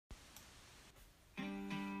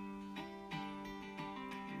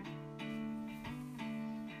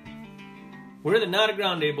We're the Nada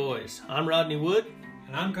Grande Boys. I'm Rodney Wood.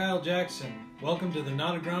 And I'm Kyle Jackson. Welcome to the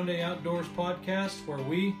Nada Grande Outdoors podcast, where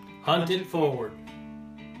we Hunt it forward.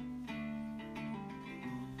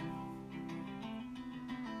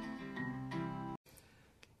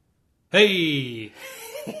 Hey!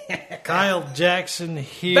 Kyle Jackson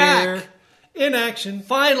here. Back! In action.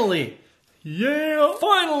 Finally! Yeah!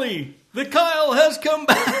 Finally! The Kyle has come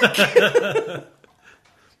back!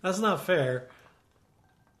 That's not fair.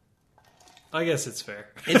 I guess it's fair.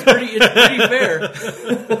 It's pretty fair.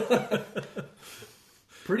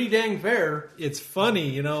 Pretty dang fair. It's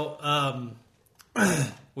funny,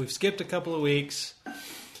 we've skipped a couple of weeks.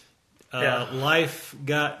 Life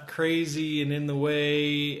got crazy and in the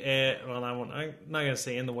way. I'm not going to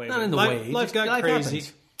say in the way. Not in the way. Life got crazy.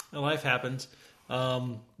 Happens. Life happens.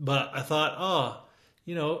 But I thought,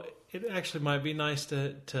 it actually might be nice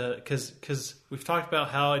to because we've talked about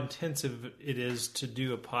how intensive it is to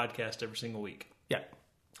do a podcast every single week. Yeah,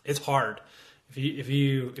 it's hard. If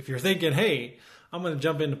you're thinking, hey, I'm going to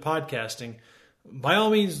jump into podcasting, by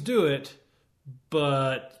all means do it,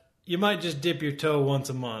 but you might just dip your toe once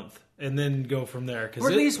a month and then go from there. Or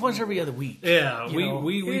at least once every other week. Yeah,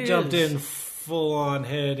 we jumped in full on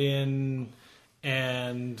head in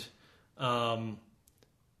and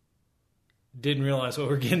didn't realize what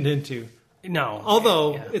we're getting into. No,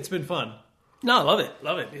 although it's been fun. No, I love it.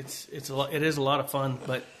 It's a lot. It is a lot of fun,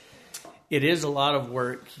 but it is a lot of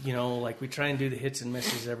work. Like we try and do the hits and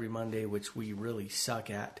misses every Monday, which we really suck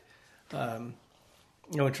at.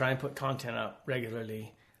 We try and put content up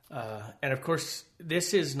regularly, and of course,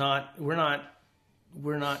 this is not. We're not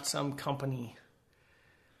some company.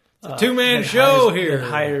 It's a two-man show here. That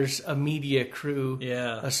hires a media crew,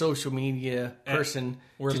 a social media person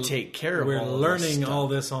to take care of all of this. We're learning all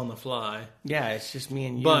this on the fly. Yeah, it's just me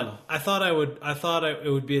and you. But I thought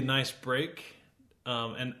it would be a nice break.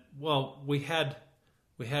 We thought we had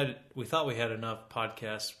enough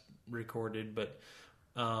podcasts recorded, but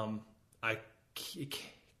the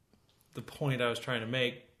point I was trying to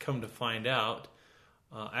make, come to find out,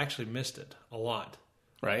 I actually missed it a lot.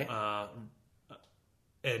 Right.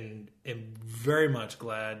 And am very much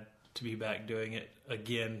glad to be back doing it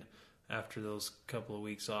again after those couple of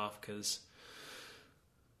weeks off, because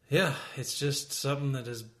it's just something that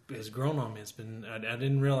has grown on me. It's been I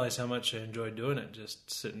didn't realize how much I enjoyed doing it,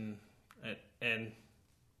 just sitting and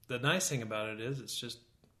the nice thing about it is it's just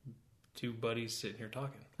two buddies sitting here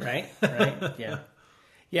talking. Right. Yeah,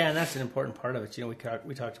 and that's an important part of it.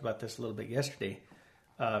 We talked about this a little bit yesterday.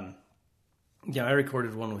 I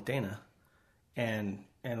recorded one with Dana, and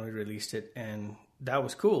we released it, and that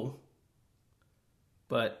was cool.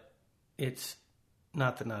 But it's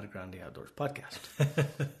not the Nada Grande Outdoors podcast.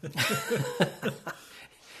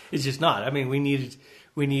 It's just not. I mean, we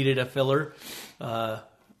needed a filler.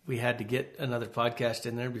 We had to get another podcast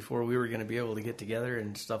in there before we were going to be able to get together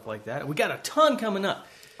and stuff like that. We got a ton coming up.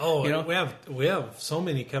 Oh, we have so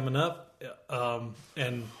many coming up,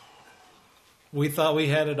 and we thought we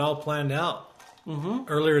had it all planned out. Mm-hmm.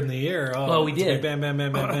 Earlier in the year, we did. Bam, bam,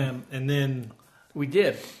 bam, bam, bam, and then we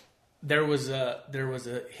did. There was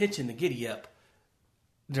a hitch in the giddy up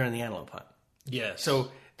during the antelope hunt. Yes. So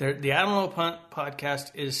the antelope hunt podcast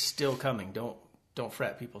is still coming. Don't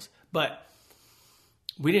fret, peoples. But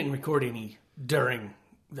we didn't record any during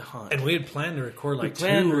the hunt, and we had planned to record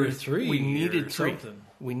two or three. We needed three. Something.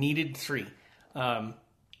 We needed three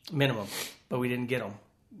minimum, but we didn't get them.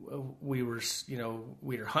 We were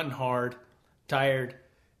hunting hard. Tired.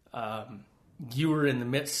 You were in the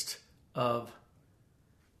midst of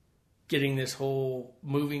getting this whole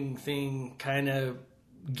moving thing kind of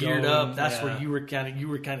geared up. That's where you were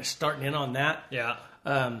kind of starting in on that. Yeah.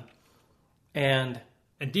 And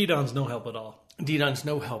D-Don's no help at all. D-Don's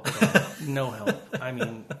no help at all. No help. I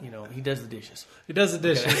mean, he does the dishes. He does the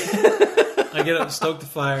dishes. I get up and stoke the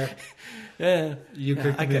fire. Yeah, you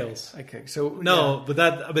cook the meals. I cook. So but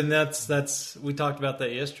that's we talked about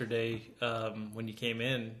that yesterday when you came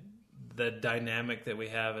in. The dynamic that we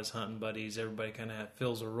have as hunting buddies, everybody kind of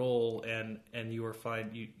fills a role, and you were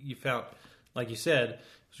fine. You found, like you said, it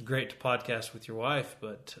was great to podcast with your wife,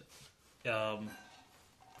 but I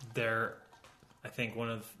think one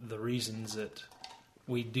of the reasons that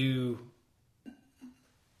we do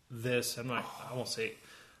this, I won't say.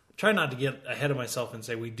 Try not to get ahead of myself and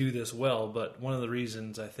say we do this well, but one of the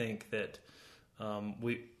reasons I think that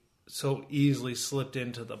we so easily slipped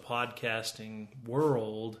into the podcasting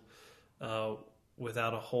world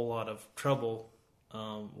without a whole lot of trouble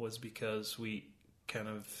was because we kind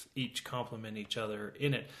of each complement each other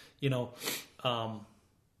in it.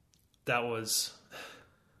 That was,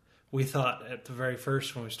 we thought at the very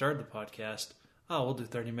first when we started the podcast, oh, we'll do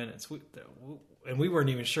 30 minutes. And we weren't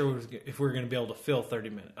even sure if we were going to be able to fill 30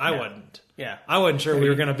 minutes. I wasn't. Yeah. I wasn't sure we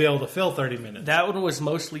were going to be able to fill 30 minutes. That one was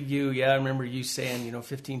mostly you. Yeah, I remember you saying,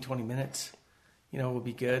 15, 20 minutes, will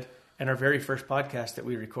be good. And our very first podcast that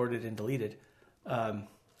we recorded and deleted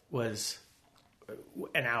was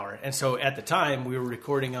an hour. And so at the time, we were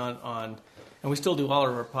recording on and we still do all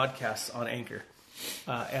of our podcasts on Anchor.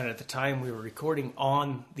 And at the time, we were recording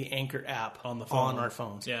on the Anchor app on the phone. On our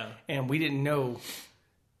phones. Yeah. And we didn't know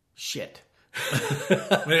shit. We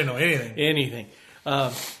didn't know anything.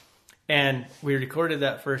 And we recorded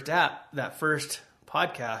that first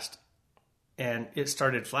podcast, and it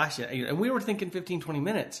started flashing. And we were thinking 15, 20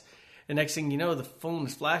 minutes. And next thing you know, the phone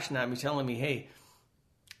is flashing at me telling me, hey,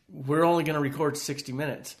 we're only going to record 60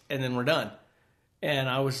 minutes, and then we're done. And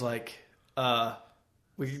I was like,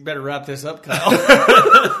 we better wrap this up, Kyle.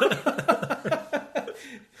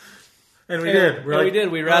 And we did. We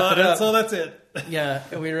did. We wrapped it up. So that's it. Yeah,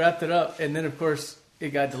 and we wrapped it up. And then, of course,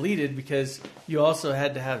 it got deleted because you also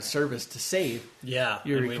had to have service to save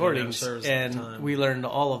your recordings. And we learned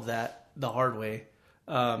all of that the hard way.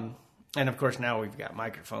 And, of course, now we've got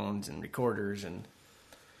microphones and recorders and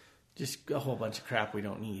just a whole bunch of crap we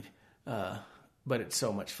don't need. But it's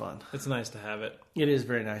so much fun. It's nice to have it. It is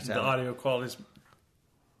very nice to have it. The audio quality is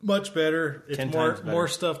much better. It's 10 times better. More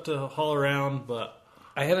stuff to haul around, but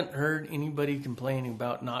I haven't heard anybody complaining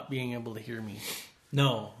about not being able to hear me.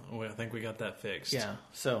 No, I think we got that fixed. Yeah.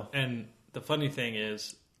 So, and the funny thing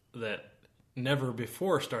is that never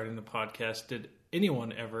before starting the podcast did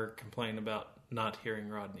anyone ever complain about not hearing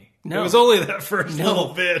Rodney. No. It was only that first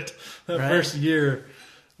little bit, that right? first year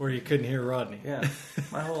where you couldn't hear Rodney. Yeah.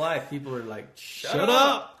 My whole life, people are like, "Shut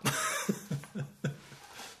up!"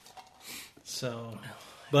 So,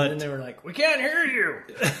 but and they were like, "We can't hear you."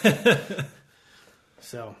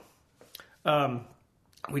 So,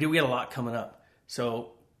 we got a lot coming up.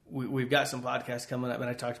 So we've got some podcasts coming up, and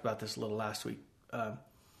I talked about this a little last week.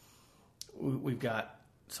 We've got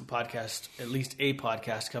some podcasts, at least a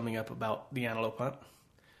podcast coming up about the antelope hunt.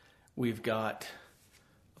 We've got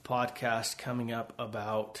a podcast coming up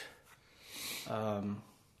about our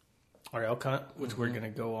elk hunt, which we're going to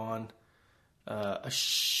go on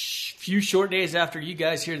few short days after you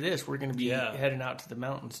guys hear this. We're going to be heading out to the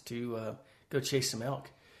mountains to go chase some elk.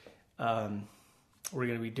 We're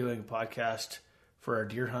going to be doing a podcast for our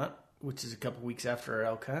deer hunt, which is a couple weeks after our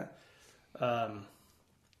elk hunt.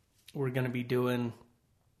 We're going to be doing,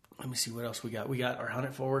 let me see what else we got. We got our Hunt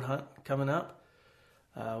It Forward hunt coming up.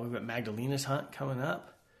 We've got Magdalena's hunt coming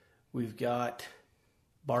up. We've got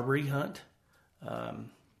Barbary hunt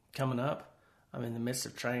coming up. I'm in the midst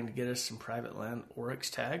of trying to get us some private land oryx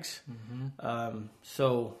tags. Mm-hmm.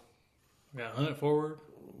 So we got Hunt It Forward.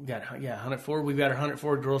 Hunt It Forward. We've got our Hunt It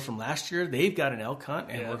Forward girls from last year. They've got an elk hunt,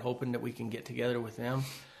 and we're hoping that we can get together with them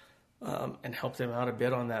and help them out a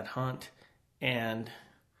bit on that hunt. And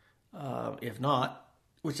if not,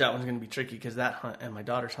 which that one's going to be tricky because that hunt and my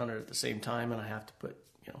daughter's hunt are at the same time, and I have to put,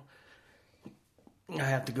 I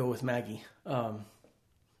have to go with Maggie.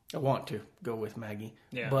 I want to go with Maggie,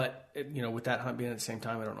 but with that hunt being at the same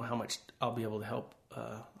time, I don't know how much I'll be able to help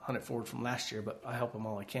Hunt It Forward from last year, but I help them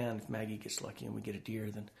all I can. If Maggie gets lucky and we get a deer,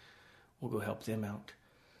 then we'll go help them out.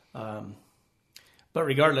 But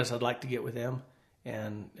regardless, I'd like to get with them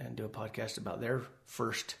and do a podcast about their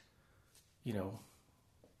first,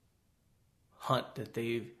 hunt that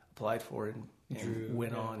they've applied for and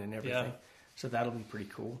went on and everything. Yeah. So that'll be pretty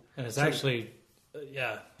cool. And it's actually, it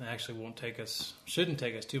actually shouldn't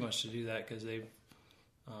take us too much to do that because they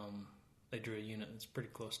drew a unit that's pretty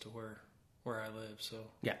close to where I live. So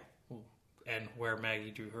yeah, and where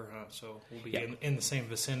Maggie drew her hunt. So we'll be in the same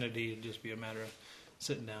vicinity. It'll just be a matter of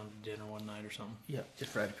sitting down to dinner one night or something. Yeah,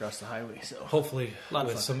 just right across the highway. So hopefully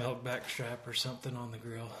with some elk backstrap or something on the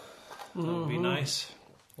grill. That would be nice.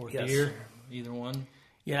 Or deer, either one.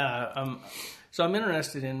 Yeah, so I'm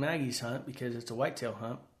interested in Maggie's hunt because it's a whitetail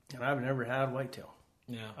hunt, and I've never had whitetail.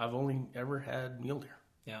 Yeah. I've only ever had mule deer.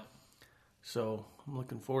 Yeah. So I'm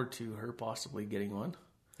looking forward to her possibly getting one.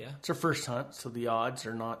 Yeah. It's her first hunt, so the odds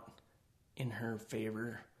are not in her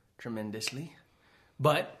favor tremendously.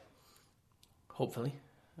 But hopefully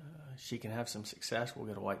she can have some success. We'll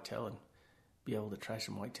get a whitetail and be able to try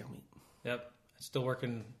some whitetail meat. Yep. Still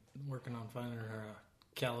working on finding her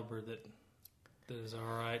caliber that is all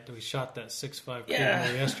right. We shot that 6.5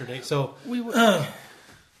 caliber yesterday. So we were,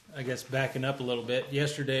 I guess backing up a little bit.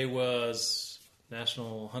 Yesterday was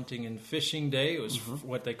National Hunting and Fishing Day. It was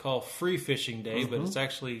what they call Free Fishing Day, but it's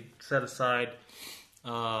actually set aside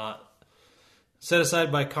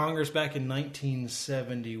by Congress back in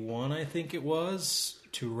 1971, I think it was,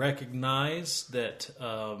 to recognize that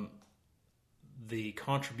the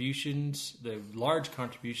contributions, the large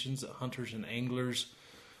contributions that hunters and anglers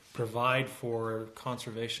provide for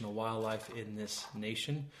conservation of wildlife in this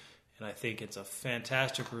nation. And I think it's a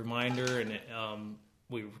fantastic reminder. And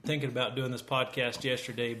we were thinking about doing this podcast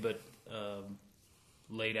yesterday, but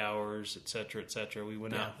late hours, et cetera, we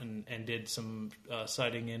went out and did some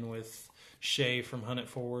sighting in with Shay from Hunt It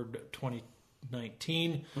Forward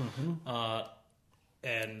 2019.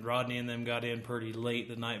 And Rodney and them got in pretty late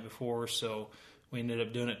the night before, so we ended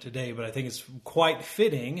up doing it today. But I think it's quite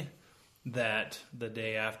fitting that the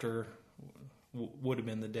day after, would have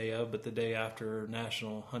been the day of, but the day after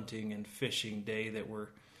National Hunting and Fishing Day, that we're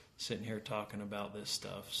sitting here talking about this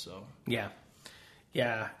stuff. So yeah.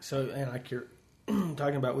 So, and like you're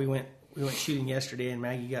talking about, we went shooting yesterday, and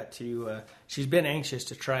Maggie got to. She's been anxious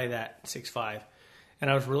to try that 6.5, and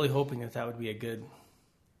I was really hoping that would be a good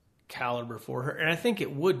caliber for her, and I think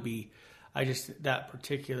it would be. That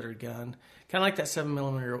particular gun, kind of like that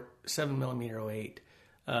 7mm 08.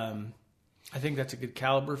 I think that's a good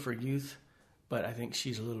caliber for youth, but I think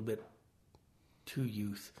she's a little bit too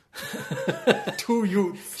youth. Too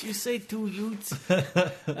youth. Did you say too youth?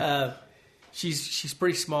 She's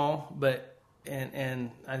pretty small, but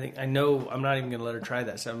and I know I'm not even going to let her try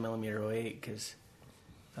that 7mm 08 because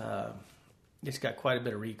it's got quite a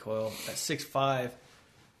bit of recoil. That 6.5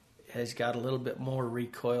 has got a little bit more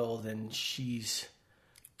recoil than she's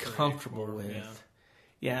comfortable with.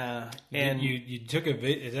 Yeah. And you took a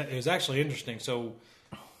bit. It was actually interesting. So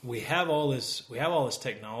we have all this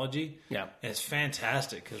technology. Yeah, and it's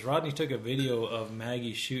fantastic because Rodney took a video of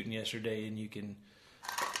Maggie shooting yesterday, and you can,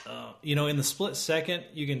 in the split second,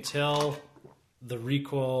 you can tell the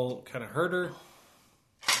recoil kind of hurt her,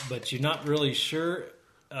 but you're not really sure.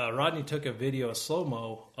 Rodney took a video, a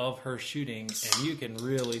slow-mo of her shooting, and you can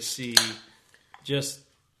really see just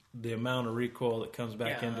the amount of recoil that comes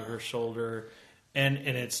back into her shoulder. And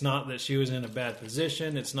it's not that she was in a bad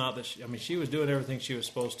position. It's not that she was doing everything she was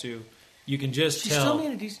supposed to. You can just tell. She still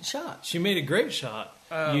made a decent shot. She made a great shot.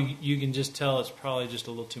 You can just tell it's probably just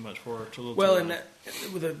a little too much for her. And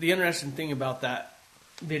the interesting thing about that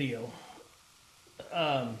video,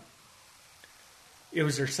 it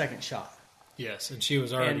was her second shot. Yes, and she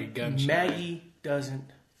was already gun shy. Maggie doesn't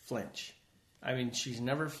flinch. I mean, she's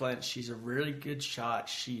never flinched. She's a really good shot.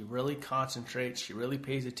 She really concentrates. She really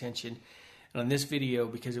pays attention. And on this video,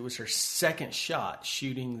 because it was her second shot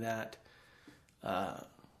shooting that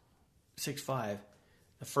 6.5,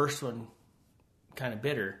 the first one kind of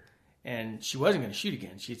bit her, and she wasn't going to shoot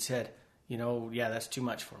again. She'd said, that's too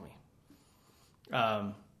much for me.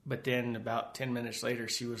 But then about 10 minutes later,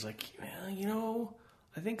 she was like, well,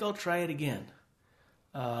 I think I'll try it again.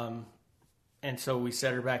 And so we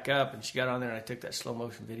set her back up, and she got on there, and I took that slow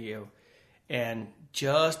motion video. And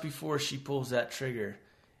just before she pulls that trigger,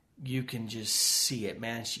 you can just see it,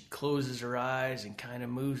 man. She closes her eyes and kind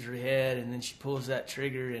of moves her head, and then she pulls that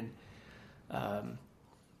trigger, and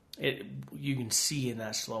you can see in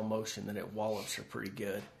that slow motion that it wallops her pretty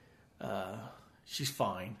good. She's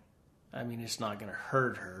fine. I mean, it's not going to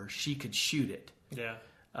hurt her. She could shoot it. Yeah.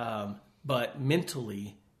 But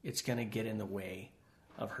mentally, it's going to get in the way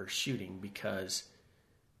of her shooting because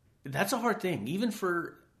that's a hard thing. Even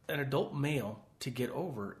for an adult male to get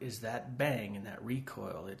over is that bang and that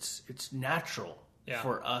recoil. It's natural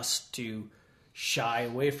for us to shy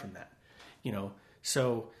away from that,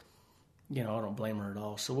 So, I don't blame her at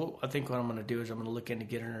all. So I think what I'm going to do is I'm going to look into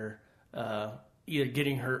getting her, either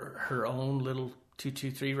getting her own little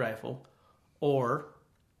 223 rifle or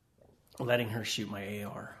letting her shoot my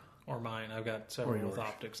AR. Or mine. I've got several with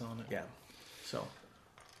optics on it. Yeah. So.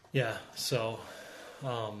 Yeah. So.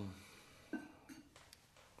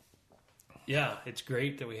 Yeah, it's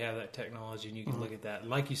great that we have that technology and you can look at that. And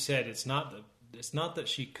like you said, it's not that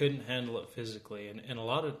she couldn't handle it physically, and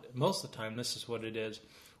most of the time this is what it is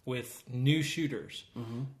with new shooters.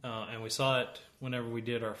 And we saw it whenever we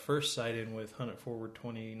did our first sight-in with Hunt It Forward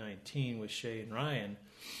 2019 with Shay and Ryan.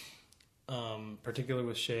 Particularly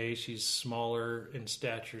with Shay, she's smaller in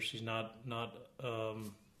stature. She's not a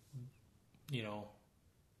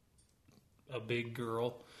big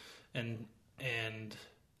girl, and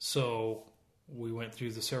so we went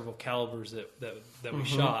through the several calibers that we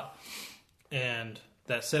shot, and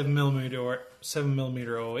that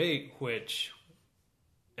 7mm 08, which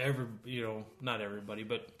not everybody,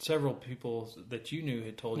 but several people that you knew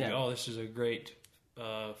had told you, oh, this is a great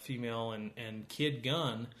female and kid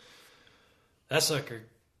gun. That's like a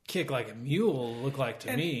kick like a mule, look like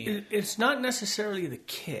to me. It's not necessarily the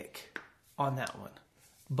kick on that one,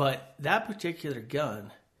 but that particular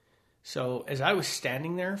gun. So as I was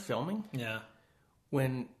standing there filming,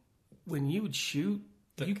 when you would shoot,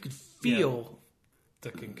 you could feel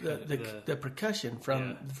the percussion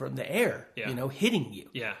from the air, Yeah. hitting you.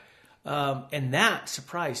 Yeah. And that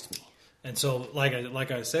surprised me. And so, like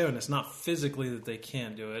I was saying, it's not physically that they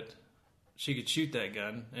can't do it. She could shoot that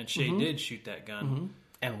gun, and Shay did shoot that gun. Mm-hmm.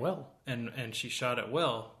 And well. And she shot it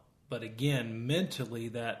well. But again, mentally,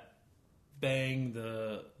 that bang,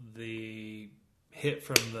 the hit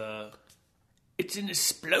from the... It's an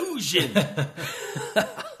explosion.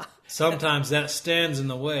 Sometimes that stands in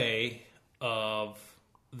the way of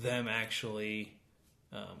them actually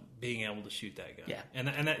being able to shoot that gun. Yeah. And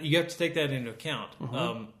that, you have to take that into account,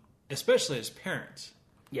 especially as parents.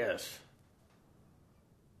 Yes.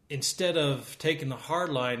 Instead of taking the hard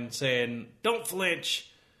line and saying, don't flinch,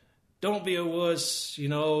 don't be a wuss,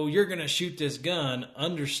 you're going to shoot this gun,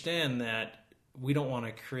 understand that we don't want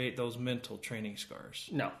to create those mental training scars.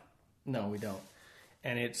 No, we don't.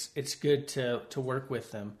 And it's good to work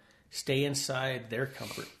with them, stay inside their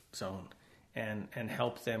comfort zone, and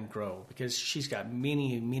help them grow, because she's got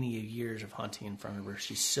many, many years of hunting in front of her.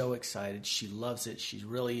 She's so excited. She loves it. She's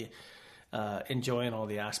really enjoying all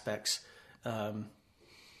the aspects.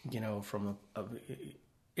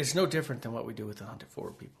 It's no different than what we do with the Hunt It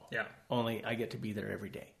Forward people. Yeah. Only I get to be there every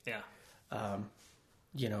day. Yeah.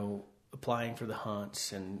 Applying for the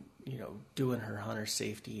hunts and, doing her hunter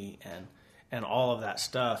safety and all of that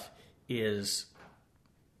stuff it's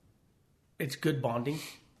good bonding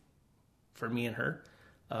for me and her.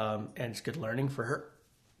 And it's good learning for her.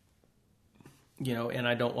 And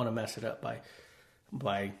I don't want to mess it up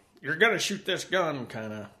by you're going to shoot this gun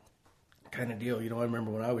kind of deal. I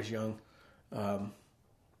remember when I was young,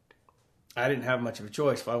 I didn't have much of a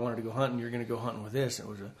choice. If I wanted to go hunting, you're going to go hunting with this. It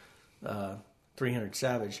was a 300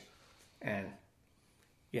 Savage, and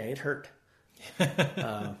yeah, it hurt.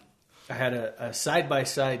 I had a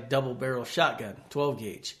side-by-side double-barrel shotgun, 12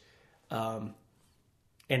 gauge, and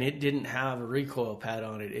it didn't have a recoil pad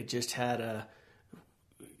on it. It just had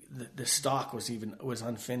the stock was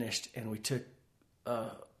unfinished, and we took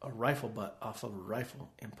a rifle butt off of a rifle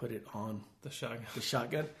and put it on the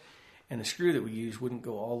shotgun. And the screw that we used wouldn't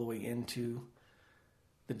go all the way into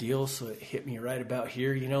the deal, so it hit me right about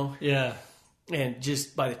here, Yeah. And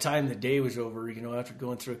just by the time the day was over, after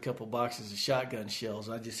going through a couple boxes of shotgun shells,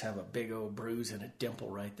 I just have a big old bruise and a dimple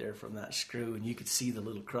right there from that screw, and you could see the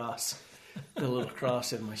little cross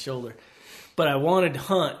in my shoulder. But I wanted to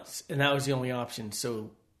hunt, and that was the only option,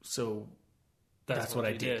 so that's what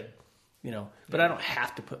I did. But I don't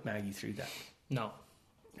have to put Maggie through that. No.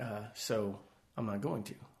 So I'm not going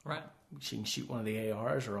to. Right. She can shoot one of the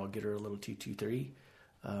ARs, or I'll get her a little 223.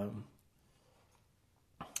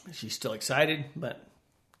 She's still excited, but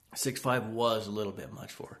 6.5 was a little bit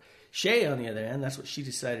much for her. Shay, on the other hand, that's what she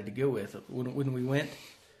decided to go with. When we went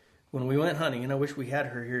hunting, and I wish we had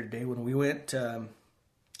her here today. When we went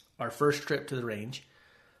our first trip to the range,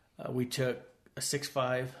 we took a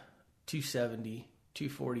 6.5, 270,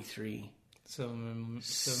 243,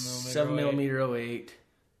 7mm 08,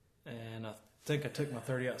 and I think I took my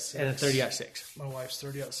 30-06. and a 30-06. My wife's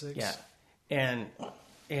 30-06. Yeah.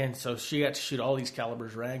 And so she got to shoot all these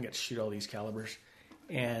calibers. Ryan got to shoot all these calibers.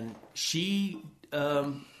 And she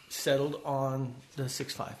settled on the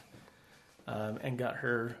 6.5 and got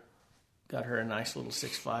her a nice little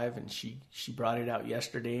 6.5. And she brought it out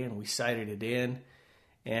yesterday, and we sighted it in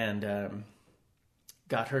and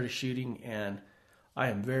got her to shooting. And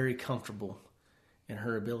I am very comfortable in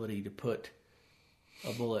her ability to put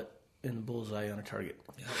a bullet in the bullseye on a target.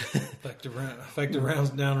 Yeah. Effective rounds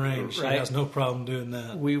downrange. She has no problem doing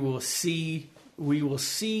that. We will see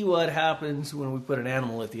what happens when we put an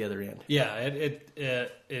animal at the other end. Yeah,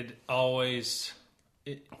 it always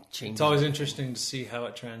changes. It's always interesting to see how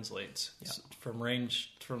it translates from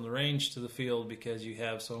the range to the field, because you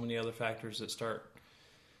have so many other factors that start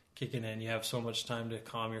kicking in. You have so much time to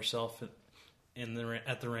calm yourself at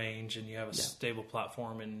the range, and you have a stable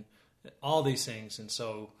platform and all these things, and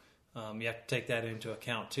so you have to take that into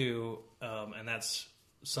account too, and that's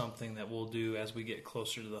something that we'll do as we get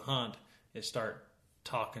closer to the hunt, is start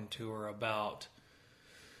talking to her about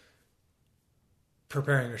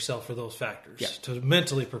preparing yourself for those factors, to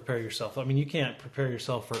mentally prepare yourself. I mean, you can't prepare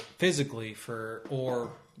yourself physically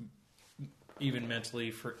or even mentally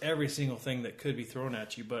for every single thing that could be thrown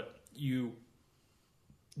at you, but you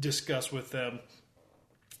discuss with them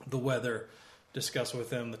the weather, discuss with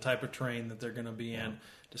them the type of terrain that they're going to be in,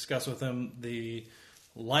 discuss with them the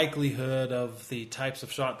likelihood of the types of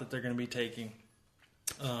shot that they're going to be taking,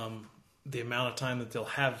 the amount of time that they'll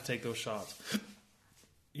have to take those shots.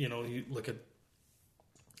 You look at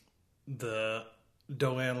the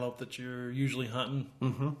doe antelope that you're usually hunting.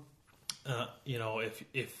 Mm-hmm.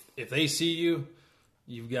 If they see you,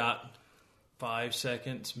 you've got 5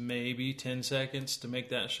 seconds, maybe 10 seconds to make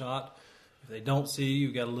that shot. If they don't see you,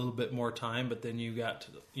 you got a little bit more time, but then you got,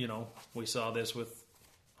 we saw this with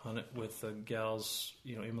the gals,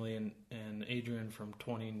 Emily and Adrian from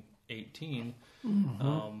 2018,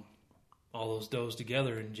 all those does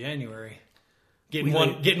together in January, getting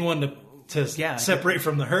one to separate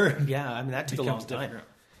from the herd. Yeah, I mean, that took a long time. Different.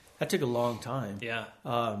 That took a long time. Yeah.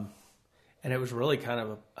 And it was really kind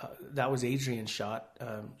of that was Adrian's shot.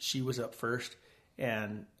 She was up first,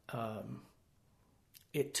 and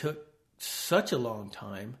it took such a long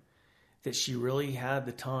time that she really had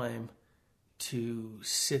the time to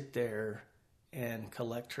sit there and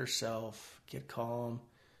collect herself, get calm.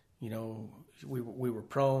 We were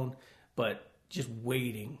prone, but just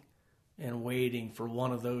waiting for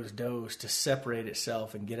one of those does to separate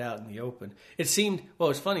itself and get out in the open. It seemed,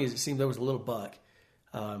 what's funny is it seemed there was a little buck,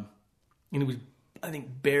 and he was, I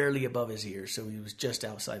think, barely above his ears, so he was just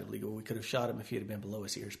outside of legal. We could have shot him if he had been below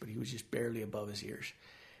his ears, but he was just barely above his ears.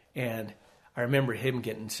 And I remember him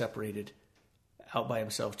getting separated out by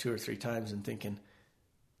himself 2 or 3 times and thinking,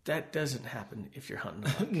 that doesn't happen if you're hunting a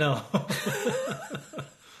buck. No.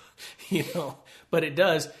 But it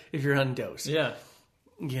does if you're hunting does. Yeah.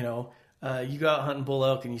 You go out hunting bull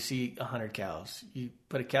elk and you see 100 cows. You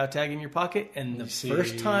put a cow tag in your pocket, and the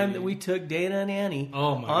first time that we took Dana and Annie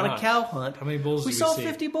on a cow hunt, how many bulls we saw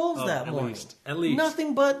 50 bulls that morning. At least.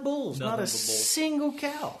 Nothing but bulls. Nothing not a but bulls. single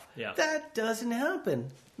cow. Yeah. That doesn't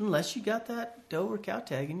happen unless you got that doe or cow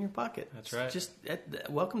tag in your pocket. That's right. Just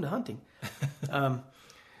welcome to hunting.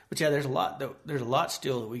 But yeah, there's a lot. There's a lot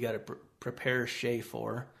still that we got to prepare Shay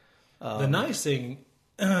for. The nice thing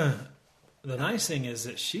is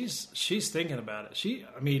that she's thinking about it.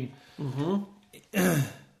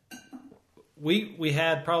 We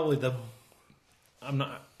had probably I'm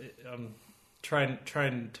trying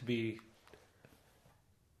to be.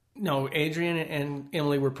 No, Adrian and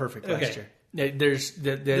Emily were perfect last year. There's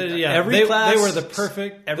every class. They were the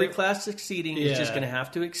perfect. Every class succeeding is just going to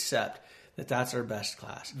have to accept that that's our best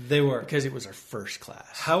class. They were, because it was our first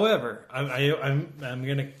class. However, I'm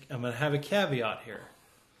gonna have a caveat here.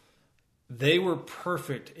 They were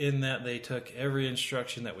perfect in that they took every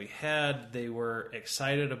instruction that we had. They were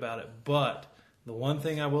excited about it. But the one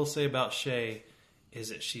thing I will say about Shay is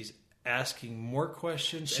that she's asking more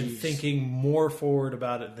questions and thinking more forward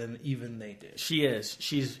about it than even they did. She is.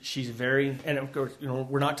 She's very, and of course,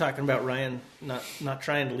 we're not talking about Ryan, not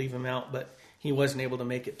trying to leave him out, but he wasn't able to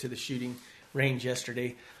make it to the shooting range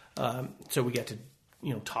yesterday. So we got to,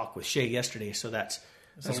 talk with Shay yesterday. So that's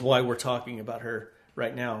why we're talking about her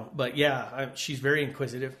right now. But yeah, she's very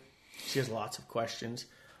inquisitive. She has lots of questions.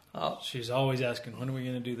 She's always asking, when are we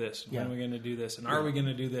going to do this? When are we going to do this? And are we going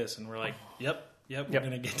to do this? And we're like, yep, we're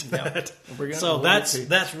going to get to that. So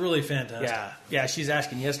that's really fantastic. Yeah. She's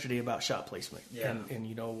asking yesterday about shot placement. Yeah.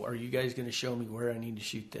 And are you guys going to show me where I need to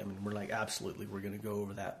shoot them? And we're like, absolutely, we're going to go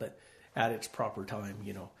over that, but at its proper time,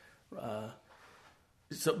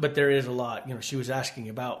 but there is a lot. She was asking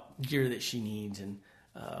about gear that she needs and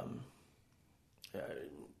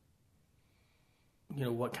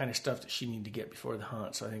what kind of stuff does she need to get before the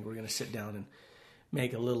hunt. So I think we're going to sit down and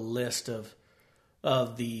make a little list of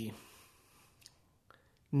the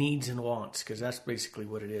needs and wants, because that's basically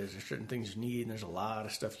what it is. There's certain things you need, and there's a lot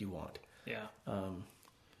of stuff you want. Yeah.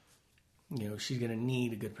 She's going to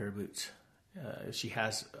need a good pair of boots. If she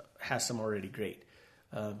has some already, great.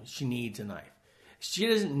 She needs a knife. She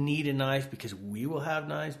doesn't need a knife because we will have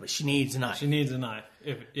knives, but she needs a knife. She needs a knife.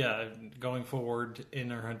 Going forward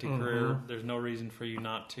in her hunting career, there's no reason for you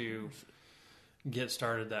not to get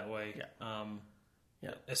started that way.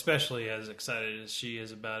 Yeah. Especially as excited as she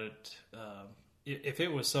is about it. If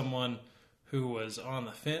it was someone who was on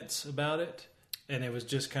the fence about it, and it was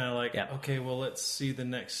just kind of like, okay, well, let's see the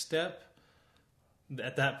next step.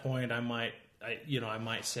 At that point, I might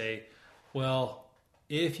say, well,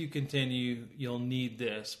 if you continue, you'll need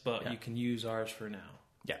this, but you can use ours for now.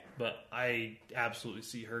 Yeah. But I absolutely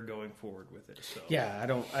see her going forward with it. So yeah, I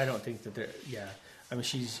don't think that I mean,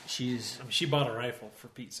 she bought a rifle for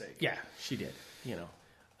Pete's sake. Yeah, she did.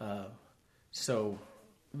 So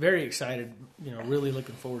very excited. Really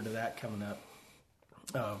looking forward to that coming up.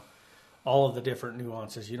 All of the different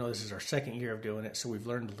nuances. This is our second year of doing it, so we've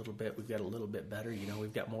learned a little bit. We've got a little bit better.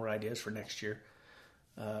 We've got more ideas for next year.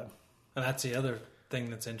 And that's the other thing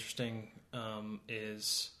that's interesting,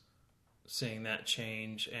 is seeing that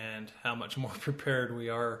change and how much more prepared we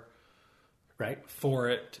are for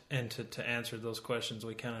it, and to answer those questions.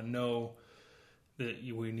 We kind of know that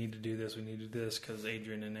we need to do this, because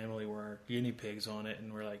Adrian and Emily were our guinea pigs on it,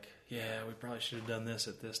 and we're like, yeah, we probably should have done this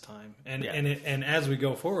at this time. And as we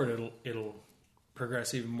go forward, it'll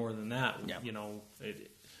progress even more than that. Yeah. You know,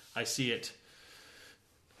 I see it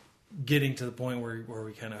getting to the point where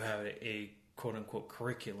we kind of have a quote unquote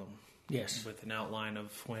curriculum. Yes. With an outline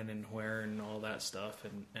of when and where and all that stuff,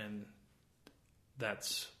 and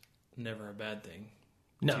that's never a bad thing.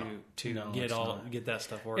 No, get that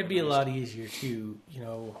stuff organized. It'd be a lot easier to,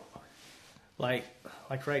 like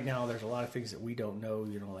right now, there's a lot of things that we don't know,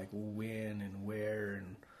 like when and where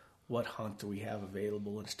and what hunt do we have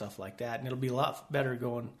available and stuff like that. And it'll be a lot better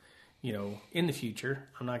going, in the future.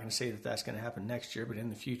 I'm not going to say that that's going to happen next year, but in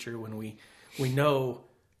the future when we know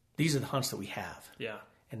these are the hunts that we have. Yeah.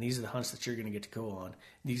 And these are the hunts that you're going to get to go on.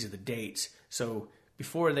 These are the dates. So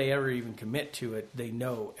before they ever even commit to it, they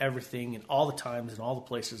know everything and all the times and all the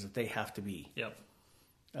places that they have to be. Yep.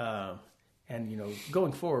 And,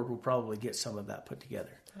 going forward, we'll probably get some of that put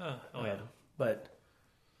together. Yeah. But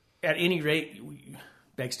at any rate,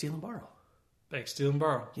 beg, steal, and borrow. Beg, steal, and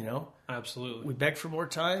borrow. Absolutely. We We beg for more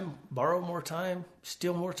time, borrow more time,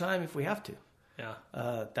 steal more time if we have to. Yeah.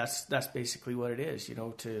 That's basically what it is,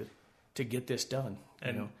 to get this done.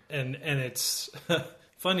 And it's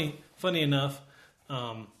funny enough.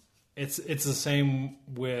 It's the same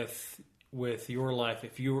with your life.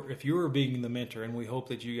 If you were being the mentor, and we hope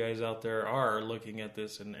that you guys out there are looking at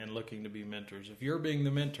this and looking to be mentors. If you're being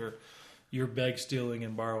the mentor, you're beg, stealing,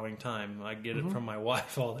 and borrowing time. I get it from my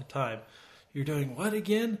wife all the time. You're doing what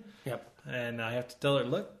again? Yep. And I have to tell her,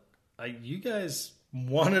 look, you guys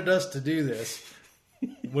wanted us to do this.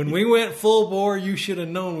 When we went full bore, you should have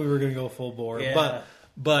known we were going to go full bore. Yeah.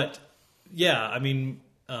 But yeah, I mean,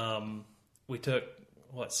 we took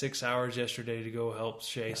 6 hours yesterday to go help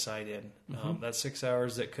Shay sight in. That's 6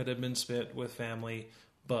 hours that could have been spent with family,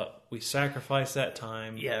 but we sacrificed that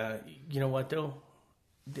time. Yeah, you know what though?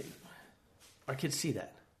 Our kids see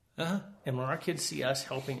that. And when our kids see us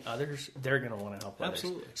helping others, they're going to want to help others.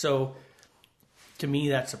 Absolutely. So, to me,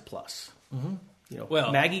 that's a plus.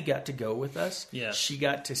 Well, Maggie got to go with us. Yeah. She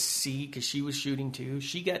got to see, because she was shooting too,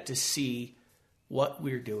 she got to see what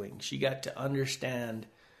we're doing. She got to understand,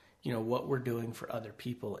 what we're doing for other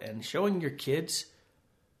people. And showing your kids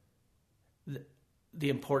the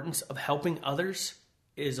importance of helping others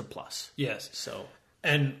is a plus. Yes. So,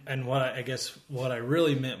 and what I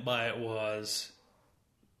really meant by it was,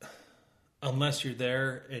 unless you're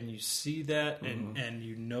there and you see that and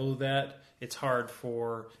you know that, it's hard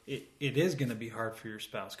for it is going to be hard for your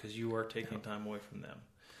spouse because you are taking time away from them.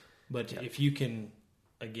 But if you can,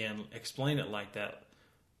 again, explain it like that,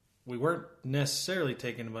 we weren't necessarily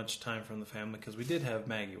taking a bunch of time from the family because we did have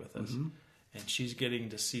Maggie with us, and she's getting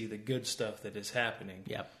to see the good stuff that is happening.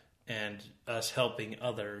 Yep. And us helping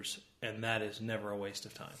others, and that is never a waste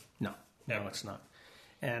of time. No, it's not.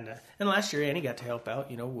 And last year Annie got to help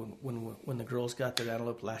out. When the girls got their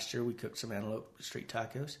antelope last year, we cooked some antelope street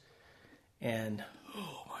tacos, and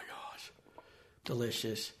oh my gosh,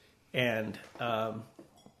 delicious. And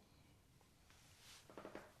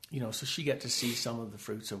so she got to see some of the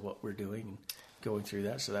fruits of what we're doing and going through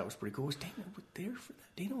that. So that was pretty cool. Was Dana there for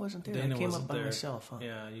that? Dana wasn't there. Dana I came wasn't up by there. myself. Huh?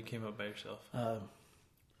 Yeah, you came up by yourself.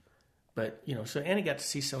 But so Annie got to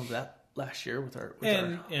see some of that last year with our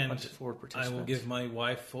Hunted Forward participants. I will give my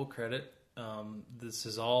wife full credit. This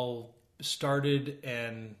has all started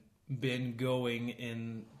and been going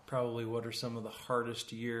in probably what are some of the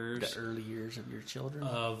hardest years. The early years of your children.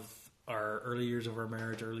 Of our early years of our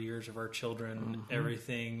marriage, early years of our children,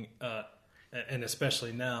 everything, and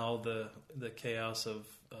especially now the chaos of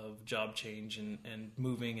job change and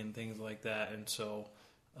moving and things like that. And so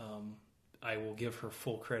I will give her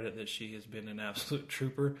full credit that she has been an absolute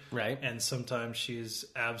trooper. Right. And sometimes she is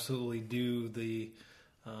absolutely due the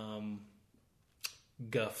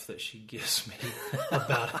guff that she gives me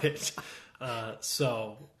about it. But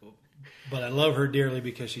I love her dearly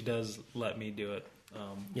because she does let me do it.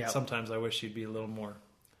 Sometimes I wish she'd be a little more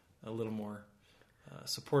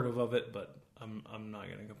supportive of it, but I'm not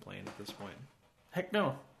going to complain at this point. Heck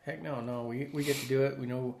no. No, we get to do it. We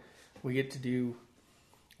know we got to do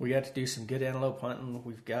some good antelope hunting.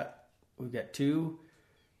 We've got 2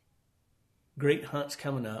 great hunts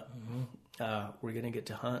coming up. We're going to get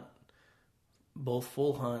to hunt both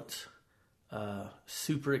full hunts.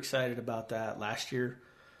 Super excited about that. Last year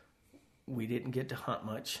we didn't get to hunt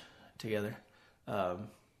much together.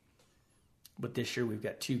 But this year we've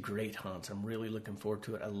got 2 great hunts. I'm really looking forward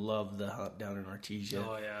to it. I love the hunt down in Artesia.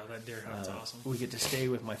 Oh yeah, that deer hunt's awesome. We get to stay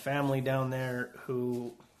with my family down there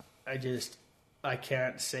who I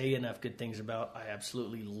can't say enough good things about. I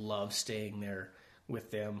absolutely love staying there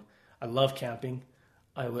with them. I love camping.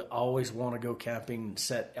 I would always want to go camping,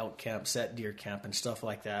 set elk camp, set deer camp, and stuff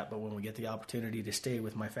like that. But when we get the opportunity to stay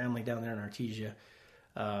with my family down there in Artesia,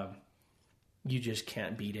 you just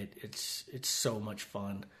can't beat it. It's so much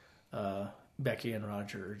fun. Becky and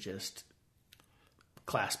Roger are just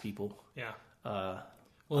class people. Yeah.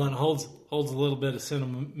 Well, and holds a little bit of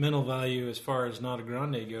sentimental value as far as Nata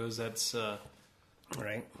Grande goes. That's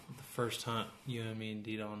right. The first hunt you and me and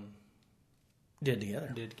Didon did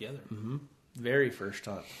together. Mm-hmm. Very first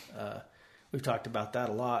hunt. We've talked about that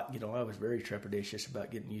a lot. I was very trepidatious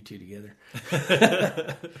about getting you two together.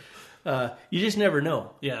 You just never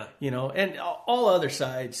know. Yeah. And all other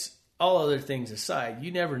things aside,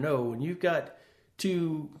 you never know when you've got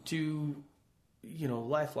two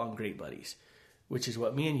lifelong great buddies, which is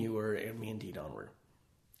what me and you were and me and Didon were.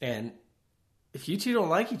 And if you two don't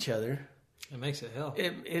like each other, it makes it hell.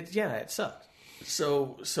 It sucks.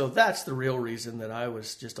 So that's the real reason that I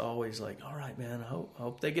was just always like, all right, man, I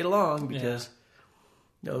hope they get along, because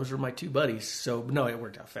those were my two buddies. So no, it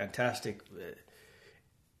worked out fantastic.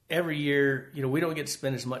 Every year, we don't get to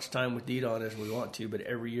spend as much time with Didon as we want to, but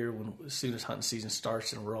every year as soon as hunting season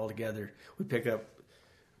starts and we're all together, we pick up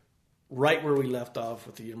right where we left off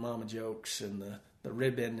with the mama jokes and the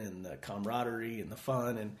ribbon and the camaraderie and the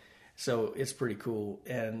fun. And so it's pretty cool.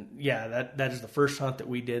 And yeah, that is the first hunt that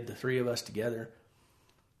we did, the three of us together.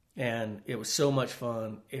 And it was so much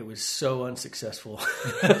fun. It was so unsuccessful.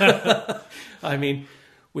 I mean,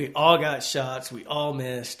 we all got shots. We all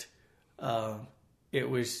missed. We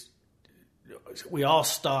all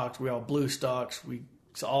stalked. We all blew stalks. We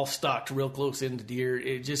all stalked real close into deer.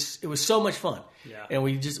 It was so much fun. Yeah. And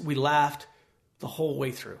we laughed the whole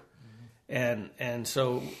way through. Mm-hmm. And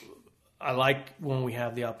so I like when we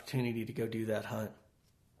have the opportunity to go do that hunt.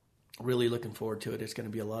 Really looking forward to it. It's going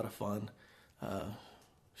to be a lot of fun.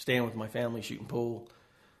 Staying with my family, shooting pool,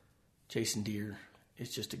 chasing deer.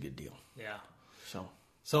 It's just a good deal. Yeah.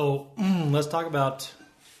 So let's talk about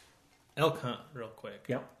elk hunt real quick.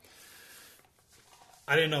 Yep.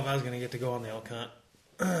 I didn't know if I was going to get to go on the elk hunt.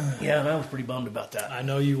 Yeah, I was pretty bummed about that. I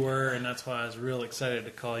know you were, and that's why I was real excited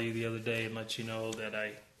to call you the other day and let you know that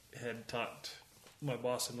I had talked my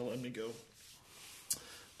boss into letting me go.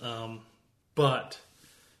 But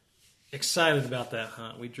excited about that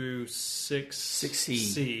hunt. We drew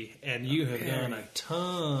 6C, and you have done a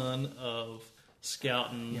ton of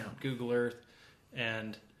scouting, Google Earth,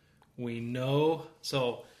 and we know.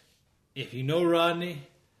 So if you know Rodney,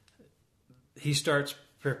 he starts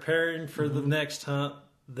preparing for the next hunt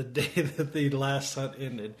the day that the last hunt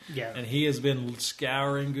ended. Yeah. And he has been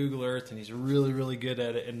scouring Google Earth, and he's really, really good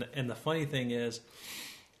at it. And the funny thing is,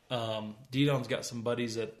 Didon's got some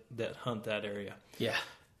buddies that hunt that area. Yeah.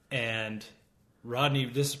 And Rodney,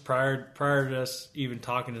 this is prior to us even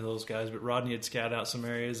talking to those guys, but Rodney had scouted out some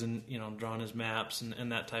areas and, drawn his maps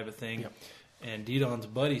and that type of thing. Yep. And Didon's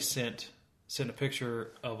buddy sent a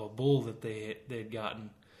picture of a bull that they'd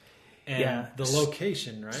gotten. And the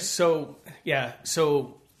location, right? So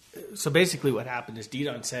basically what happened is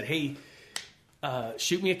Didon said, hey,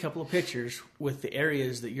 shoot me a couple of pictures with the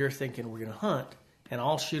areas that you're thinking we're going to hunt, and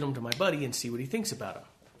I'll shoot them to my buddy and see what he thinks about them.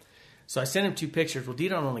 So I sent him 2 pictures. Well,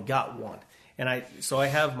 Didon only got one. And I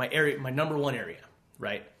have my area, my number 1 area,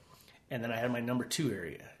 right? And then I had my number 2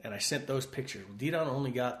 area. And I sent those pictures. Well, Didon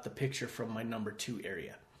only got the picture from my number 2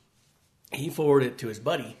 area. He forwarded it to his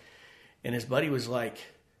buddy, and his buddy was like,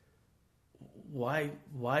 why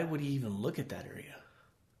would he even look at that area?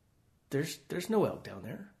 There's no elk down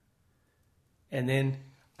there. And then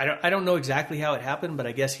I don't know exactly how it happened, but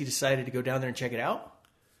I guess he decided to go down there and check it out.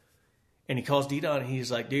 And he calls Didon and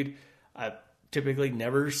he's like, dude, I typically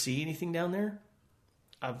never see anything down there.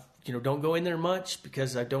 Don't go in there much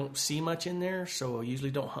because I don't see much in there, so I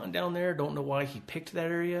usually don't hunt down there. Don't know why he picked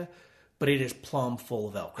that area, but it is plumb full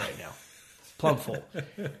of elk right now. Plumb full.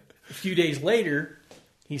 A few days later,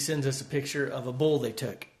 he sends us a picture of a bull they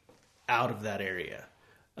took out of that area.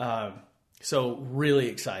 So really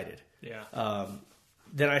excited. Yeah.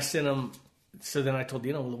 Then I sent him. So then I told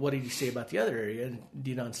Didon, well, what did he say about the other area? And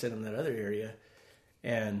Didon sent him that other area.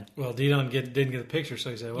 And Didon didn't get the picture,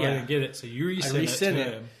 so he said, I didn't get it. So you resent it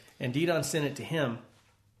to him. And Didon sent it to him.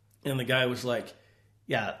 And the guy was like,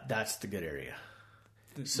 yeah, that's the good area.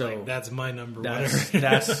 So that's my number one.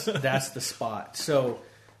 That's the spot. So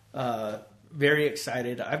very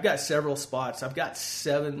excited. I've got several spots. I've got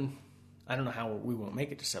 7. I don't know how we won't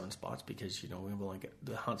make it to 7 spots because we've only got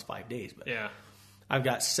the hunt's 5 days. But yeah, I've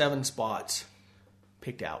got 7 spots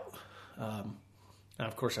picked out. And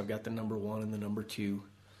of course, I've got the number 1 and the number 2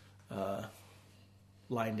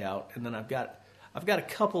 lined out, and then I've got a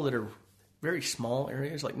couple that are very small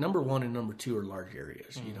areas. Like number 1 and number 2 are large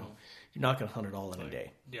areas. Mm-hmm. You're not going to hunt it all in a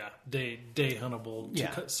day. Yeah, day huntable.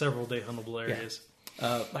 Yeah. Several day huntable areas. Yeah.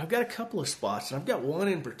 I've got a couple of spots, and I've got one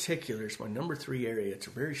in particular. It's my number 3 area. It's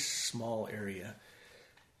a very small area.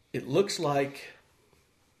 It looks like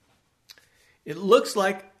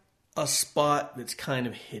a spot that's kind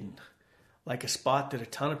of hidden, like a spot that a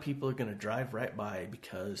ton of people are going to drive right by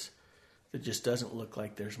because it just doesn't look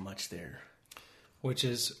like there's much there.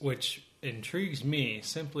 Which intrigues me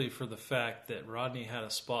simply for the fact that Rodney had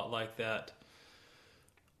a spot like that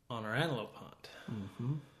on our antelope hunt.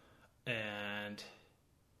 Mm-hmm. And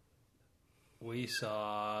we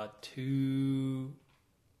saw 2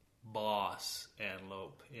 boss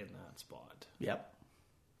antelope in that spot. Yep.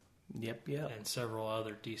 And several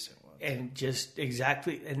other decent ones. And just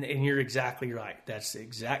exactly, and you're exactly right. That's the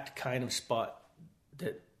exact kind of spot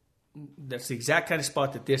that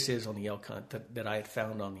this is on the elk hunt that I had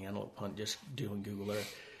found on the antelope hunt just doing Google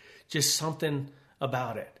Earth. Just something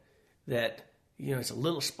about it that, it's a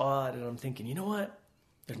little spot, and I'm thinking, you know what?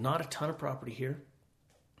 There's not a ton of property here.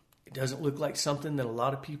 It doesn't look like something that a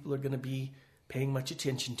lot of people are going to be paying much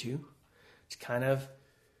attention to. It's kind of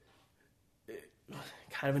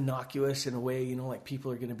innocuous in a way, like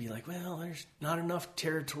people are going to be like, well, there's not enough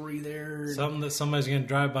territory there. Something that somebody's going to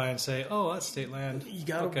drive by and say, oh, that's state land. You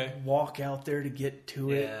got to walk out there to get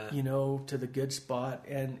to it, to the good spot.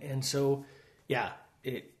 And so,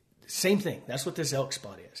 same thing. That's what this elk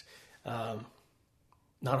spot is.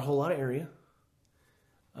 Not a whole lot of area.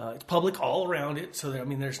 It's public all around it. So,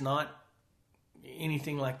 there's not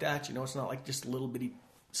anything like that. It's not like just a little bitty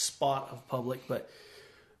spot of public, but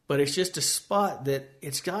it's just a spot that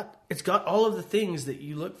it's got all of the things that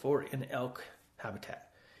you look for in elk habitat.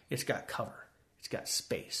 It's got cover. It's got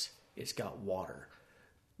space. It's got water.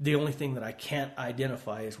 The only thing that I can't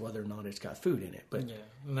identify is whether or not it's got food in it. But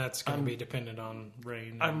and that's going to be dependent on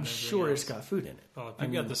rain. I'm sure it's got food in it. Well, if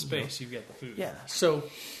you've got the space, you've got the food. Yeah, so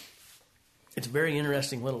it's a very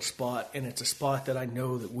interesting little spot, and it's a spot that I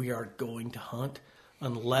know that we are going to hunt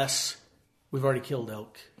unless we've already killed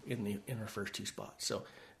elk in our first 2 spots. So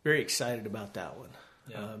very excited about that one.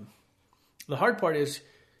 Yeah. The hard part is,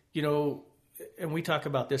 and we talk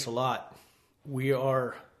about this a lot,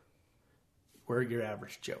 we're your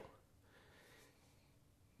average Joe.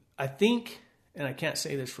 I think, and I can't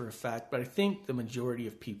say this for a fact, but I think the majority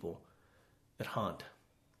of people that hunt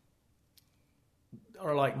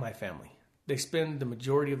are like my family. They spend the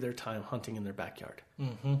majority of their time hunting in their backyard.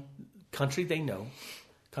 Mm-hmm. Country they know,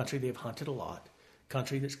 country they've hunted a lot,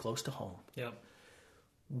 country that's close to home. Yep.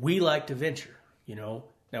 We like to venture, Now,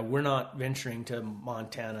 we're not venturing to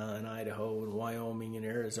Montana and Idaho and Wyoming and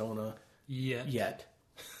Arizona yet.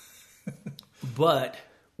 But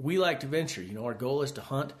we like to venture. Our goal is to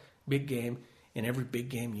hunt big game in every big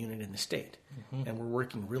game unit in the state. Mm-hmm. And we're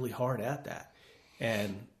working really hard at that.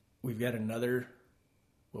 And we've got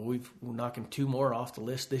we're knocking 2 more off the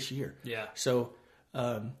list this year. Yeah. So,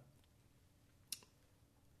 but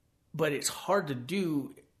it's hard to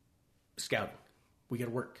do scouting. We got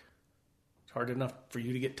to work. It's hard enough for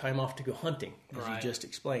you to get time off to go hunting, as you just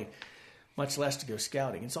explained, much less to go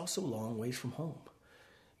scouting. It's also a long ways from home,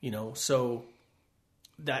 so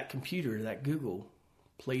that computer, that Google,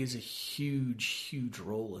 plays a huge, huge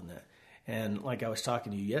role in that. And like I was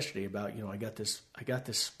talking to you yesterday about, I got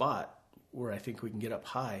this spot where I think we can get up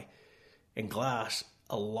high and glass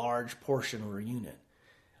a large portion of our unit.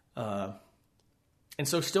 And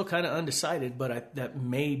so still kind of undecided, but that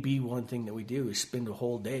may be one thing that we do is spend a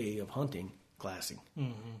whole day of hunting, glassing,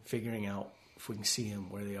 figuring out if we can see them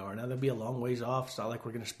where they are. Now, they'll be a long ways off. It's not like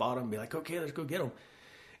we're going to spot them and be like, okay, let's go get them.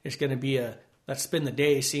 It's going to be let's spend the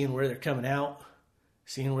day seeing where they're coming out,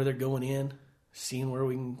 seeing where they're going in, seeing where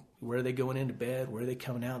are they going into bed, where are they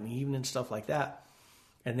coming out in the evening, stuff like that.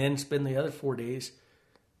 And then spend the other 4 days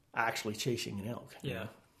actually chasing an elk. Yeah.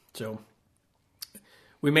 So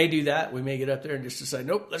we may do that. We may get up there and just decide,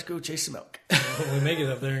 nope, let's go chase some elk. We may get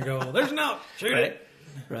up there and go, there's an elk, shoot it.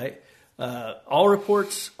 Right. All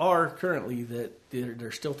reports are currently that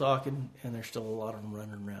they're still talking, and there's still a lot of them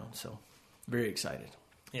running around. So very excited.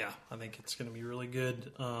 Yeah, I think it's going to be really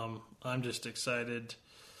good. I'm just excited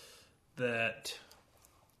that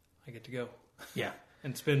I get to go. Yeah.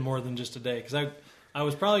 And spend more than just a day. Because I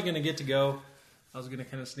was probably going to get to go. I was going to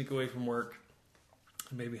kind of sneak away from work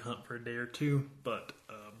and maybe hunt for a day or 2. But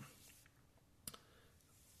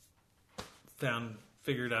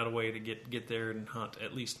figured out a way to get there and hunt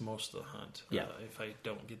at least most of the hunt. Yeah. If I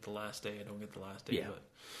don't get the last day, I don't get the last day. Yeah. But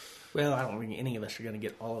well, I don't think any of us are going to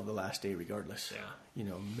get all of the last day regardless.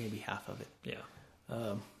 Yeah. Maybe half of it.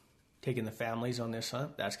 Yeah. Taking the families on this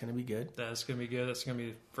hunt, that's going to be good. That's going to be good. That's going to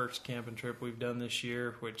be the first camping trip we've done this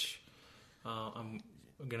year, which I'm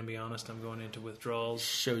going to be honest, I'm going into withdrawals.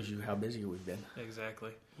 Shows you how busy we've been.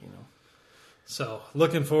 Exactly. So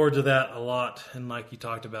looking forward to that a lot, and like you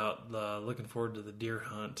talked about, looking forward to the deer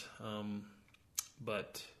hunt.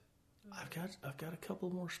 But I've got a couple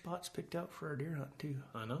more spots picked out for our deer hunt too.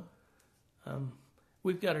 I know.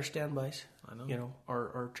 We've got our standbys. I know. You know,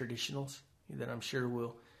 our traditionals that I'm sure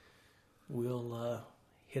we'll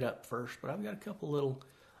hit up first. But I've got a couple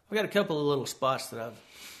of little spots that I've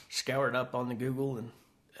scoured up on the Google and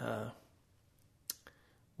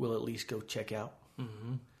we'll at least go check out.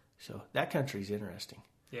 Mm-hmm. So that country's interesting.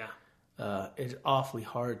 Yeah. It's awfully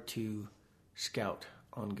hard to scout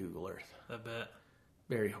on Google Earth. I bet.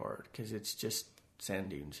 Very hard because it's just sand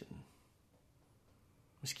dunes and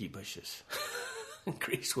mesquite bushes and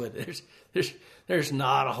greasewood. There's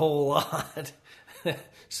not a whole lot.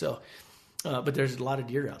 So, but there's a lot of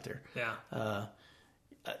deer out there. Yeah.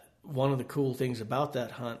 One of the cool things about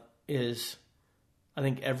that hunt is I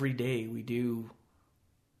think every day we do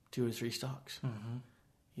 2 or 3 stalks. Mm-hmm.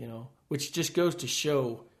 You know, which just goes to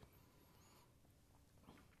show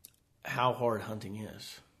how hard hunting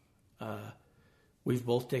is. We've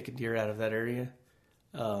both taken deer out of that area,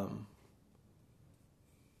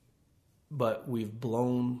 but we've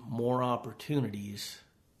blown more opportunities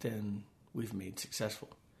than we've made successful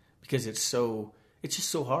because it's just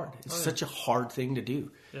so hard. It's such a hard thing to do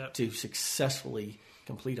to successfully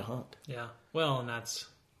complete a hunt. Yeah. Well, and that's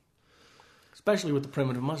especially with the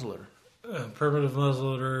primitive muzzleloader. Primitive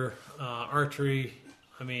muzzleloader, archery.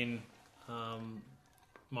 I mean,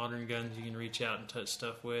 modern guns you can reach out and touch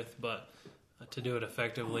stuff with, but to do it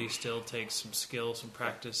effectively still takes some skill, some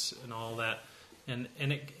practice, and all that. And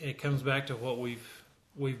it comes back to what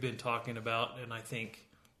we've been talking about, and I think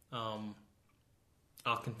I'll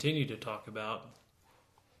continue to talk about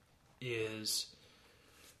is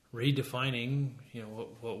redefining, you know,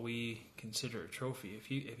 what we consider a trophy.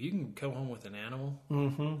 If you can come home with an animal,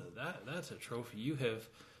 Mm-hmm. that's a trophy. You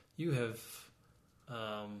have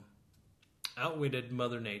outwitted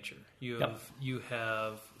Mother Nature. You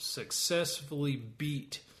have successfully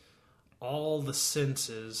beat all the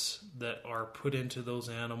senses that are put into those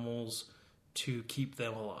animals to keep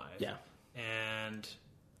them alive. Yeah. And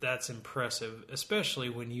that's impressive, especially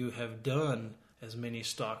when you have done as many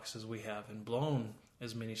stalks as we have and blown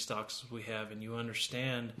as many stalks as we have, and you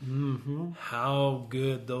understand how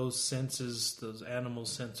good those senses, those animal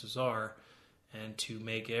senses are, and to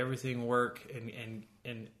make everything work, and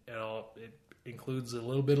it includes a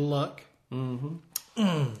little bit of luck,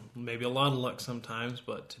 maybe a lot of luck sometimes,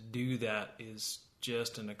 but to do that is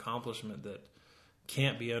just an accomplishment that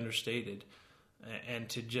can't be understated, and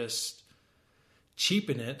to just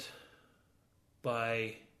cheapen it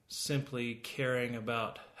by simply caring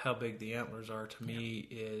about how big the antlers are, to me,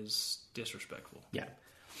 is disrespectful. Yeah.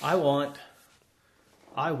 I want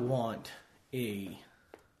a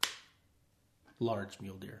large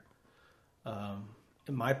mule deer.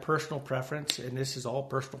 My personal preference, and this is all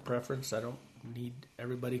personal preference, I don't need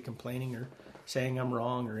everybody complaining or saying I'm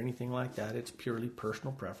wrong or anything like that. It's purely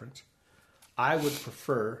personal preference. I would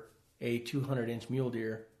prefer a 200-inch mule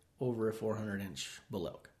deer over a 400-inch bull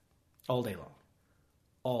elk all day long.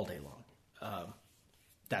 All day long.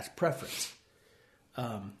 That's preference.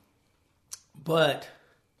 But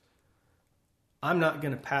I'm not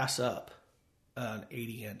going to pass up an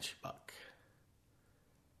 80-inch buck.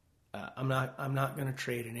 I'm not going to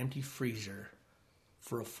trade an empty freezer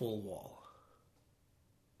for a full wall.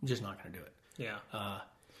 I'm just not going to do it. Yeah.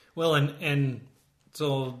 Well, and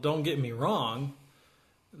so don't get me wrong.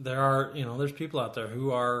 There's people out there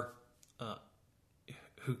who are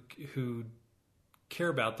who care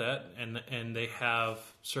about that, and they have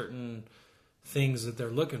certain things that they're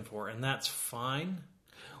looking for, and that's fine.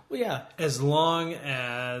 Well, yeah, as long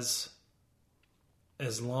as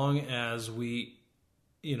we,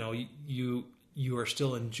 you are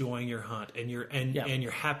still enjoying your hunt, and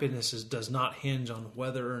your happiness does not hinge on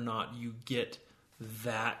whether or not you get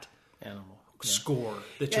that animal score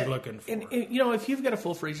that you're looking for. And if you've got a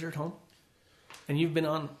full freezer at home, and you've been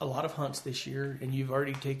on a lot of hunts this year, and you've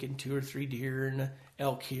already taken 2 or 3 deer and a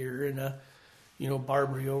elk here and a,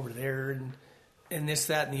 Barbary over there and this,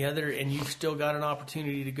 that, and the other, and you've still got an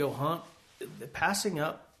opportunity to go hunt, passing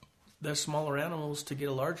up the smaller animals to get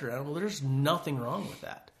a larger animal, there's nothing wrong with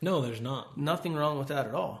that. No, there's not. Nothing wrong with that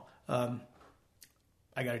at all.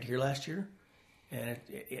 I got a deer last year, and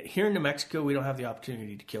here in New Mexico, we don't have the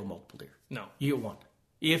opportunity to kill multiple deer. No. You get one.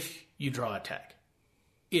 If you draw a tag.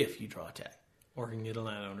 Or you can get a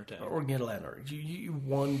landowner tag. Or get a landowner. You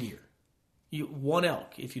one deer. One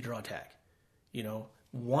elk if you draw a tag.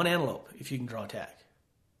 One antelope if you can draw a tag.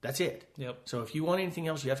 That's it. Yep. So if you want anything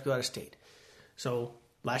else, you have to go out of state. So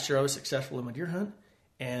last year I was successful in my deer hunt,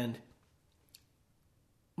 and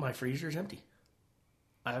my freezer is empty.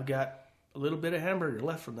 I've got a little bit of hamburger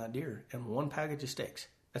left from that deer and one package of steaks.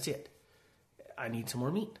 That's it. I need some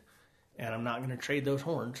more meat. And I'm not going to trade those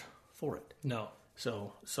horns for it. No.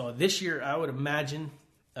 So this year, I would imagine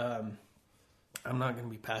I'm not going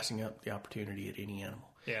to be passing up the opportunity at any animal.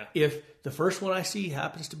 Yeah. If the first one I see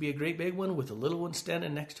happens to be a great big one with a little one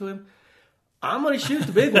standing next to him, I'm going to shoot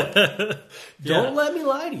the big one. Don't let me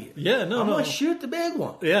lie to you. Yeah, no, I'm going to shoot the big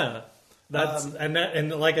one. Yeah. That's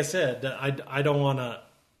and like I said, I don't want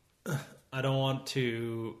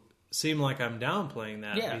to seem like I'm downplaying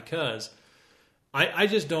that because I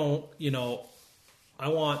just don't, I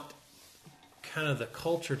want kind of the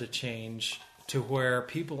culture to change to where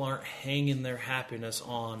people aren't hanging their happiness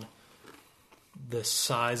on the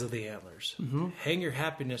size of the antlers. Mm-hmm. Hang your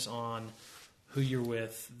happiness on who you're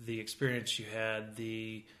with, the experience you had,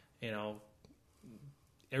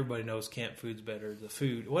 everybody knows camp food's better, the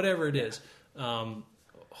food, whatever it is.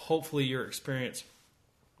 Hopefully your experience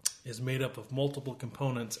is made up of multiple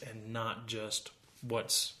components and not just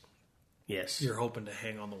what's you're hoping to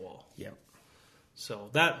hang on the wall. Yep. So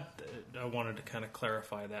that I wanted to kind of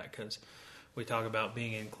clarify that because we talk about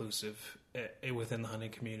being inclusive within the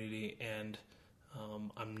hunting community, and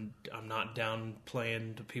I'm not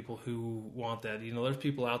downplaying the people who want that. There's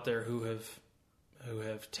people out there who have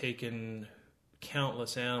taken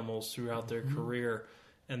countless animals throughout their career,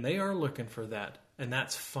 and they are looking for that, and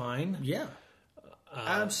that's fine. Yeah,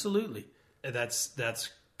 absolutely. That's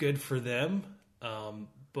good for them,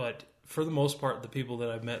 but for the most part, the people that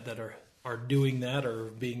I've met that are doing that or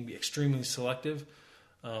being extremely selective,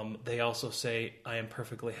 they also say, I am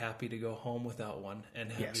perfectly happy to go home without one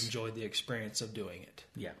and have enjoyed the experience of doing it.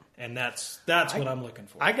 Yeah. And that's what I'm looking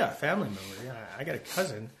for. I got family members. I got a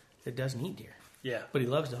cousin that doesn't eat deer. Yeah. But he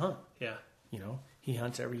loves to hunt. Yeah. He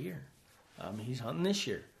hunts every year. He's hunting this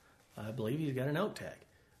year. I believe he's got an elk tag.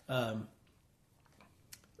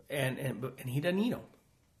 And he doesn't eat them.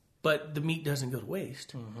 But the meat doesn't go to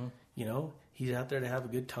waste. Mm-hmm. He's out there to have a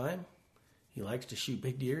good time. He likes to shoot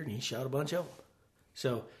big deer, and he shot a bunch of them.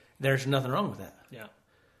 So there's nothing wrong with that. Yeah.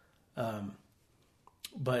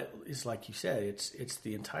 But it's like you said, it's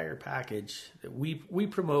the entire package that we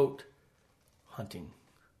promote hunting,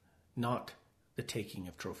 not the taking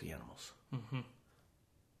of trophy animals. Mm-hmm.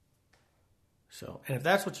 So, and if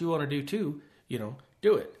that's what you want to do too,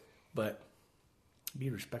 do it. But be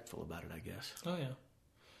respectful about it, I guess. Oh yeah.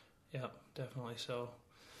 Yeah, definitely so.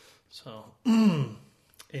 So,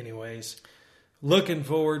 anyways, looking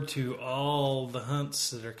forward to all the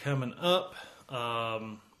hunts that are coming up.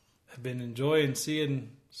 I've been enjoying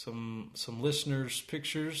seeing some listeners'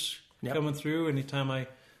 pictures coming through. Anytime I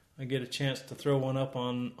get a chance to throw one up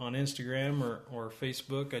on Instagram or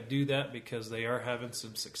Facebook, I do that because they are having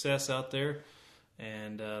some success out there,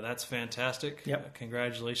 and that's fantastic. Yep.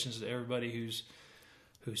 Congratulations to everybody who's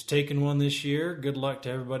taken one this year. Good luck to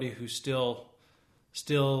everybody who's still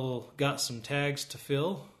got some tags to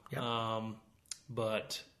fill. Yep.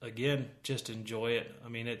 But again, just enjoy it. I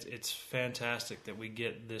mean, it's fantastic that we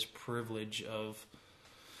get this privilege of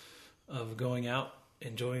going out,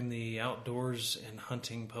 enjoying the outdoors and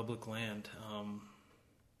hunting public land.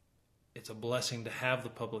 It's a blessing to have the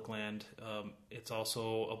public land. It's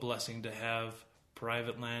also a blessing to have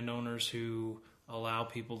private landowners who allow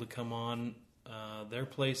people to come on their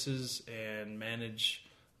places and manage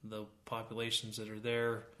the populations that are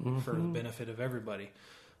there for the benefit of everybody.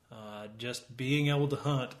 Just being able to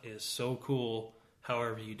hunt is so cool,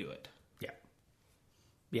 however you do it. Yeah.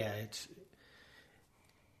 Yeah,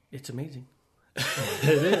 it's amazing. It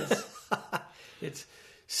is. It's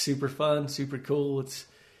super fun, super cool.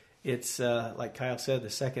 It's like Kyle said, the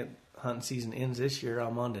second hunting season ends this year.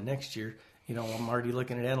 I'm on to next year. I'm already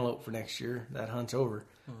looking at antelope for next year. That hunt's over.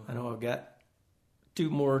 I know I've got 2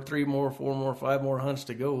 more, 3 more, 4 more, 5 more hunts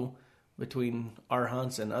to go between our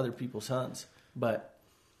hunts and other people's hunts. But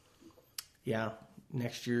yeah,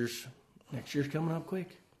 next year's coming up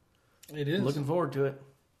quick. It is. Looking forward to it.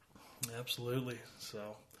 Absolutely.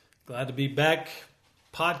 So glad to be back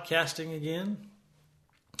podcasting again.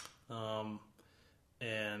 And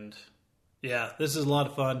yeah, this is a lot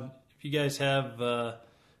of fun. If you guys have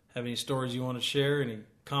any stories you want to share, any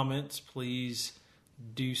comments, please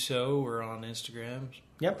do so. We're on Instagram.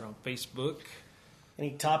 Yep. We're on Facebook.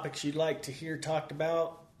 Any topics you'd like to hear talked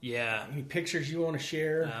about? Yeah. Any pictures you want to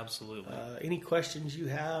share? Absolutely. Any questions you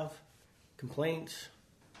have, complaints,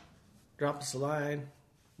 drop us a line,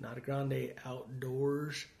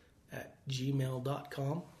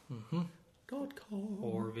 notagrandeoutdoors@gmail.com. Mm-hmm. .com.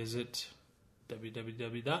 Or visit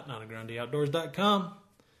www.notagrandeoutdoors.com.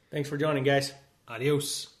 Thanks for joining, guys.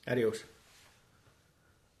 Adios. Adios.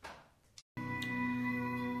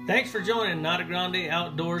 Thanks for joining Nata Grande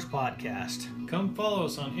Outdoors Podcast. Come follow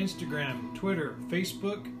us on Instagram, Twitter,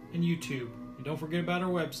 Facebook, and YouTube. And don't forget about our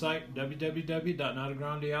website,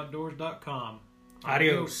 www.natagrandeoutdoors.com.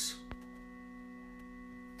 Adios.